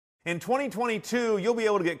In 2022, you'll be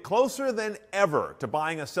able to get closer than ever to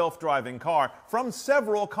buying a self-driving car from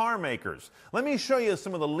several car makers. Let me show you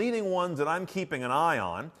some of the leading ones that I'm keeping an eye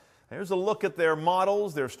on. Here's a look at their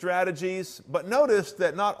models, their strategies, but notice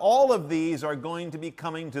that not all of these are going to be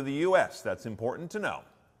coming to the US. That's important to know.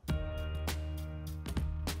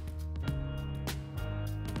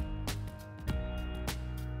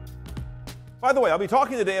 By the way, I'll be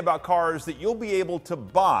talking today about cars that you'll be able to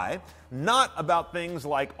buy, not about things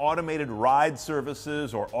like automated ride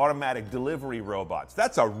services or automatic delivery robots.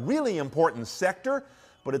 That's a really important sector,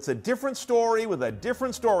 but it's a different story with a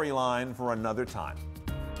different storyline for another time.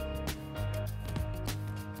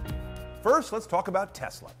 First, let's talk about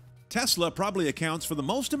Tesla. Tesla probably accounts for the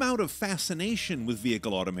most amount of fascination with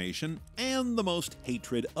vehicle automation and the most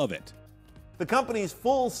hatred of it. The company's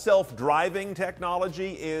full self-driving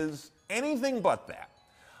technology is anything but that.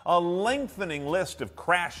 A lengthening list of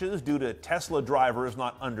crashes due to Tesla drivers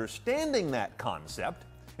not understanding that concept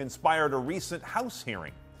inspired a recent House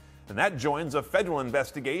hearing. And that joins a federal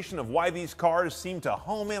investigation of why these cars seem to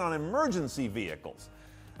home in on emergency vehicles.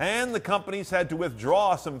 And the companies had to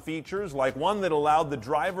withdraw some features, like one that allowed the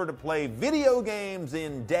driver to play video games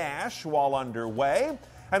in dash while underway,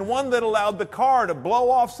 and one that allowed the car to blow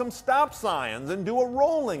off some stop signs and do a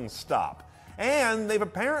rolling stop. And they've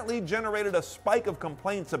apparently generated a spike of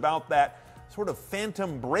complaints about that sort of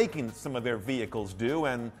phantom braking that some of their vehicles do,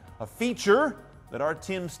 and a feature that our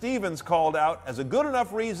Tim Stevens called out as a good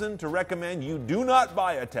enough reason to recommend you do not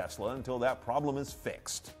buy a Tesla until that problem is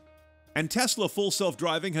fixed. And Tesla full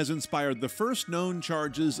self-driving has inspired the first known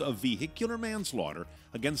charges of vehicular manslaughter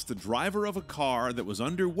against the driver of a car that was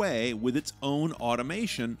underway with its own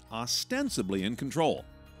automation ostensibly in control.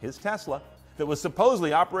 His Tesla that was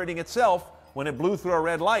supposedly operating itself when it blew through a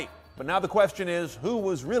red light. But now the question is, who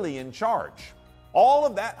was really in charge? All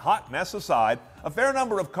of that hot mess aside, a fair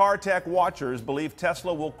number of car tech watchers believe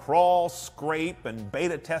Tesla will crawl, scrape, and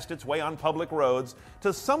beta test its way on public roads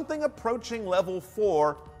to something approaching level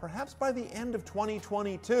 4, perhaps by the end of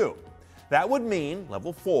 2022. That would mean,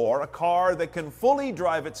 level 4, a car that can fully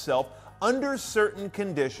drive itself under certain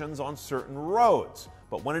conditions on certain roads.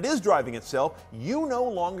 But when it is driving itself, you no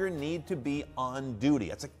longer need to be on duty.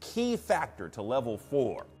 That's a key factor to level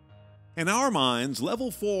 4. In our minds,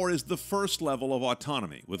 level 4 is the first level of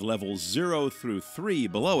autonomy, with levels 0 through 3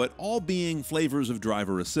 below it all being flavors of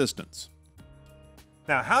driver assistance.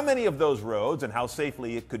 Now, how many of those roads and how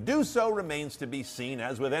safely it could do so remains to be seen,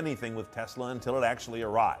 as with anything with Tesla, until it actually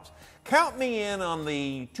arrives. Count me in on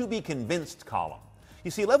the to be convinced column.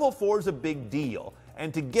 You see, level 4 is a big deal,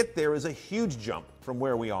 and to get there is a huge jump from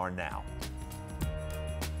where we are now.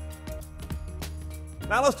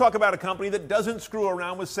 Now let's talk about a company that doesn't screw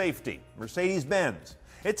around with safety, Mercedes-Benz.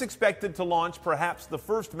 It's expected to launch perhaps the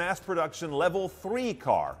first mass production level 3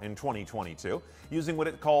 car in 2022, using what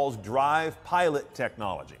it calls drive pilot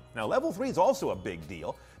technology. Now level 3 is also a big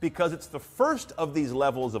deal because it's the first of these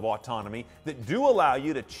levels of autonomy that do allow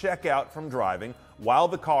you to check out from driving while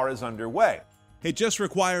the car is underway. It just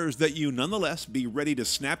requires that you nonetheless be ready to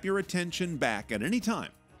snap your attention back at any time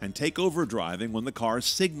and take over driving when the car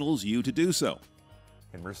signals you to do so.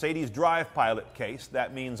 In Mercedes' Drive Pilot case,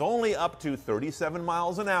 that means only up to 37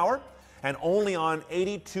 miles an hour and only on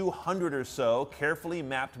 8,200 or so carefully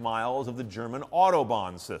mapped miles of the German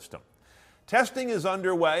Autobahn system. Testing is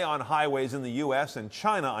underway on highways in the US and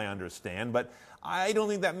China, I understand, but I don't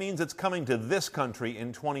think that means it's coming to this country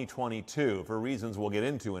in 2022 for reasons we'll get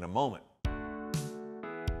into in a moment.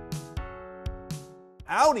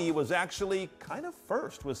 Audi was actually kind of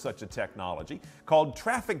first with such a technology called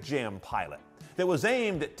Traffic Jam Pilot that was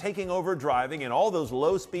aimed at taking over driving in all those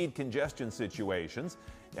low-speed congestion situations,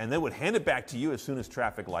 and then would hand it back to you as soon as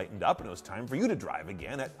traffic lightened up and it was time for you to drive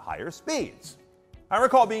again at higher speeds. I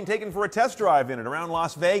recall being taken for a test drive in it around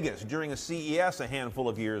Las Vegas during a CES a handful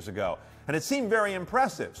of years ago, and it seemed very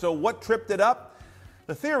impressive. So what tripped it up?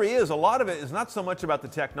 The theory is a lot of it is not so much about the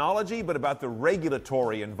technology, but about the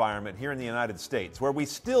regulatory environment here in the United States, where we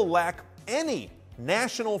still lack any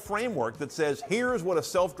national framework that says here's what a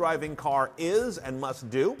self-driving car is and must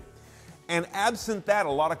do. And absent that,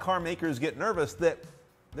 a lot of car makers get nervous that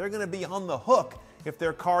they're going to be on the hook if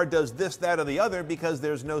their car does this, that, or the other, because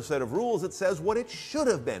there's no set of rules that says what it should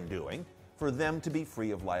have been doing for them to be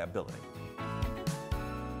free of liability.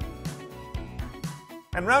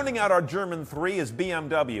 And rounding out our German 3 is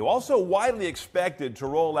BMW, also widely expected to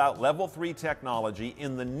roll out level 3 technology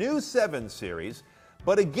in the new 7 Series,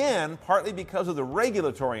 but again, partly because of the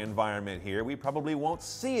regulatory environment here, we probably won't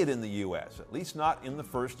see it in the US, at least not in the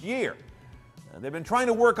first year. They've been trying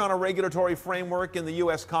to work on a regulatory framework in the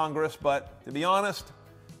US Congress, but to be honest,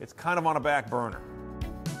 it's kind of on a back burner.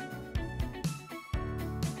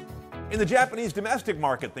 In the Japanese domestic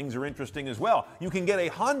market, things are interesting as well. You can get a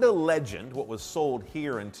Honda Legend, what was sold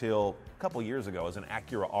here until a couple years ago as an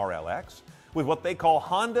Acura RLX, with what they call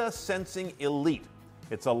Honda Sensing Elite.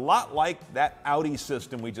 It's a lot like that Audi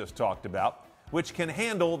system we just talked about, which can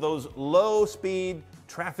handle those low-speed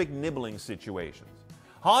traffic nibbling situations.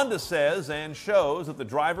 Honda says and shows that the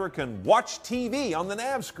driver can watch TV on the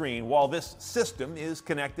nav screen while this system is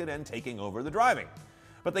connected and taking over the driving.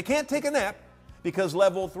 But they can't take a nap, because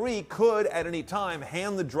Level 3 could at any time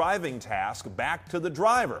hand the driving task back to the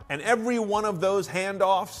driver. And every one of those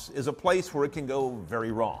handoffs is a place where it can go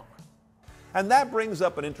very wrong. And that brings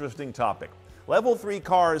up an interesting topic. Level 3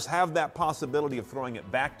 cars have that possibility of throwing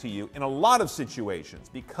it back to you in a lot of situations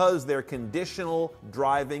because their conditional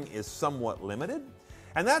driving is somewhat limited.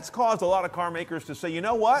 And that's caused a lot of car makers to say, you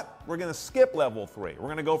know what, we're going to skip Level 3. We're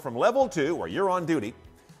going to go from Level 2, where you're on duty,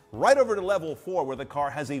 right over to Level 4, where the car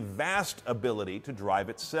has a vast ability to drive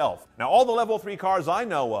itself. Now, all the Level 3 cars I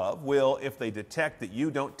know of will, if they detect that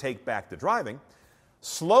you don't take back the driving,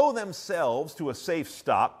 slow themselves to a safe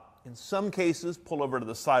stop, in some cases pull over to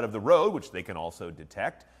the side of the road, which they can also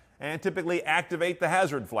detect, and typically activate the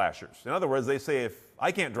hazard flashers. In other words, they say, if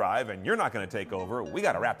I can't drive and you're not going to take over, we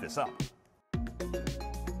got to wrap this up.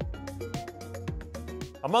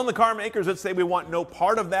 Among the car makers that say we want no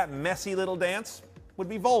part of that messy little dance would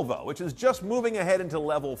be Volvo, which is just moving ahead into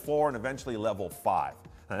Level 4 and eventually Level 5.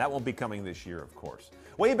 Now, that won't be coming this year, of course.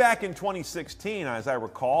 Way back in 2016, as I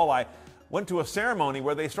recall, I went to a ceremony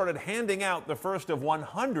where they started handing out the first of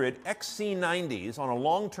 100 XC90s on a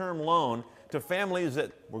long-term loan to families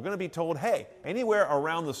that were going to be told, hey, anywhere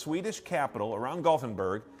around the Swedish capital, around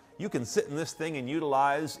Gothenburg, you can sit in this thing and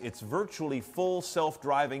utilize its virtually full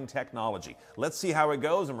self-driving technology. Let's see how it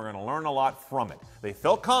goes, and we're going to learn a lot from it. They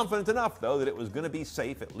felt confident enough, though, that it was going to be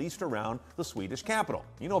safe, at least around the Swedish capital.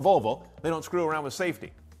 You know Volvo, they don't screw around with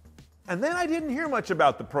safety. And then I didn't hear much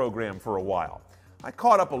about the program for a while. I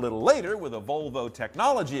caught up a little later with a Volvo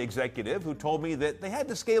technology executive who told me that they had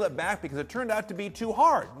to scale it back because it turned out to be too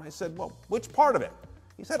hard. And I said, well, which part of it?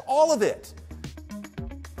 He said, all of it.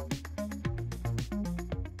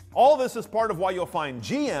 All this is part of why you'll find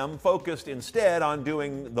GM focused instead on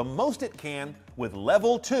doing the most it can with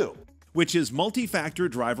Level 2. Which is multi-factor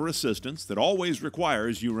driver assistance that always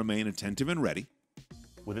requires you remain attentive and ready.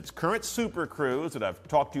 With its current Super Cruise that I've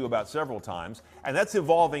talked to you about several times, and that's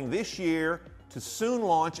evolving this year to soon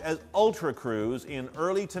launch as Ultra Cruise in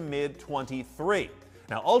early to mid-23.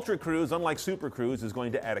 Now, Ultra Cruise, unlike Super Cruise, is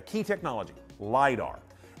going to add a key technology, LiDAR.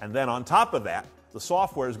 And then on top of that, the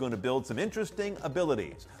software is going to build some interesting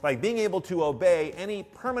abilities, like being able to obey any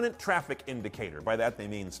permanent traffic indicator. By that they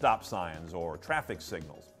mean stop signs or traffic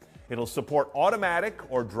signals. It'll support automatic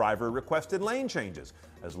or driver-requested lane changes,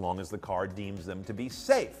 as long as the car deems them to be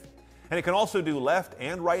safe. And it can also do left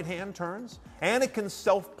and right-hand turns, and it can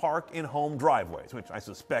self-park in home driveways, which I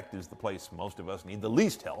suspect is the place most of us need the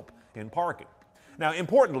least help in parking. Now,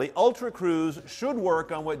 importantly, Ultra Cruise should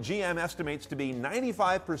work on what GM estimates to be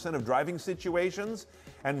 95% of driving situations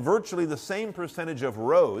and virtually the same percentage of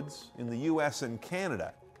roads in the US and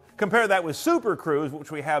Canada. Compare that with Super Cruise,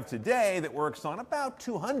 which we have today, that works on about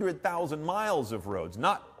 200,000 miles of roads,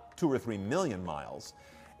 not 2 or 3 million miles.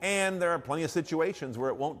 And there are plenty of situations where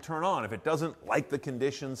it won't turn on. If it doesn't like the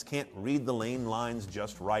conditions, can't read the lane lines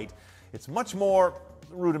just right, it's much more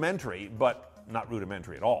rudimentary, but not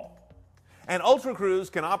rudimentary at all. And Ultra Cruise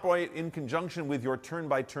can operate in conjunction with your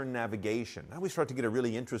turn-by-turn navigation. Now we start to get a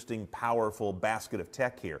really interesting, powerful basket of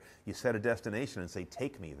tech here. You set a destination and say,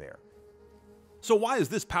 take me there. So why is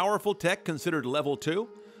this powerful tech considered Level 2?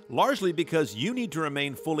 Largely because you need to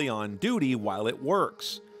remain fully on duty while it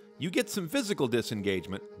works. You get some physical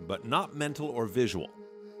disengagement, but not mental or visual.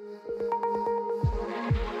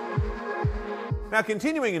 Now,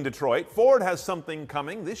 continuing in Detroit, Ford has something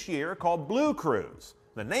coming this year called Blue Cruise.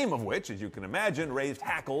 The name of which, as you can imagine, raised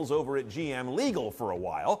hackles over at GM Legal for a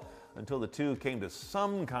while, until the two came to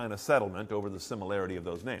some kind of settlement over the similarity of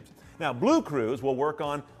those names. Now, Blue Cruise will work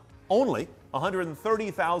on only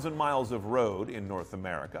 130,000 miles of road in North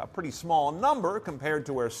America, a pretty small number compared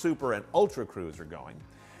to where Super and Ultra Cruise are going.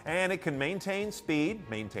 And it can maintain speed,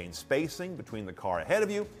 maintain spacing between the car ahead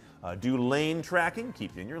of you, do lane tracking,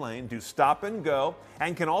 keep you in your lane, do stop and go,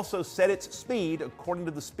 and can also set its speed according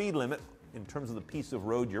to the speed limit in terms of the piece of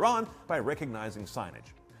road you're on by recognizing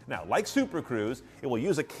signage. Now, like Super Cruise, it will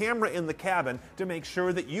use a camera in the cabin to make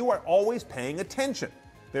sure that you are always paying attention.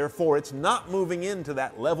 Therefore, it's not moving into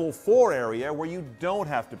that Level 4 area where you don't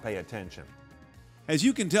have to pay attention. As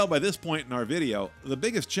you can tell by this point in our video, the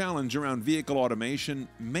biggest challenge around vehicle automation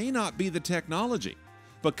may not be the technology,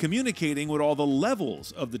 but communicating what all the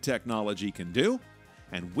levels of the technology can do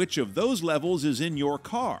And which of those levels is in your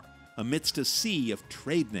car, amidst a sea of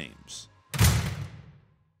trade names?